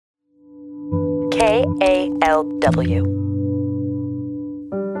KALW.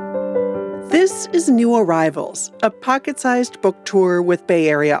 This is New Arrivals, a pocket-sized book tour with Bay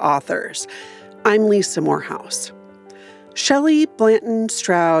Area authors. I'm Lisa Morehouse. Shelley Blanton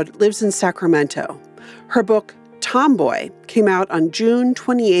Stroud lives in Sacramento. Her book, Tomboy, came out on June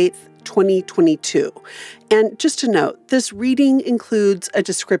 28th, 2022. And just to note, this reading includes a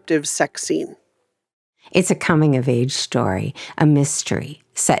descriptive sex scene. It's a coming-of-age story, a mystery,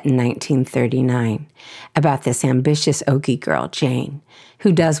 set in 1939, about this ambitious Okie girl, Jane,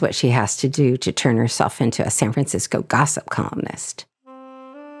 who does what she has to do to turn herself into a San Francisco gossip columnist.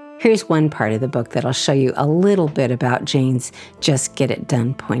 Here's one part of the book that'll show you a little bit about Jane's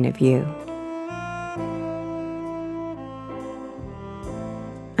just-get-it-done point of view.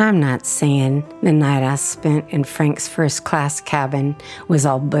 I'm not saying the night I spent in Frank's first-class cabin was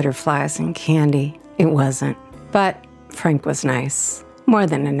all butterflies and candy. It wasn't. But Frank was nice. More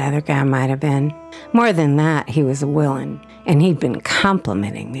than another guy might have been. More than that, he was willing, and he'd been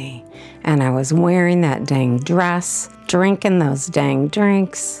complimenting me. And I was wearing that dang dress, drinking those dang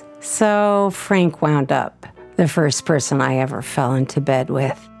drinks. So Frank wound up the first person I ever fell into bed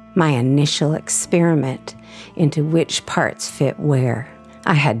with. My initial experiment into which parts fit where.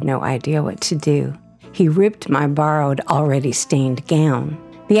 I had no idea what to do. He ripped my borrowed, already stained gown.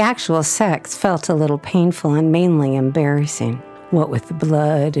 The actual sex felt a little painful and mainly embarrassing. What with the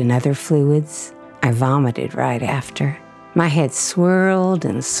blood and other fluids, I vomited right after. My head swirled,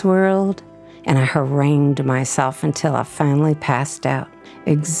 and I harangued myself until I finally passed out,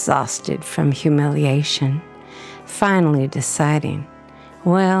 exhausted from humiliation. Finally deciding,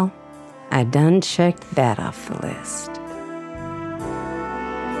 well, I done checked that off the list.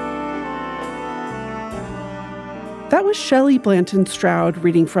 That was Shelley Blanton Stroud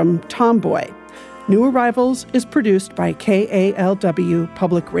reading from Tomboy. New Arrivals is produced by KALW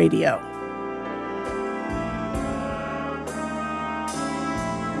Public Radio.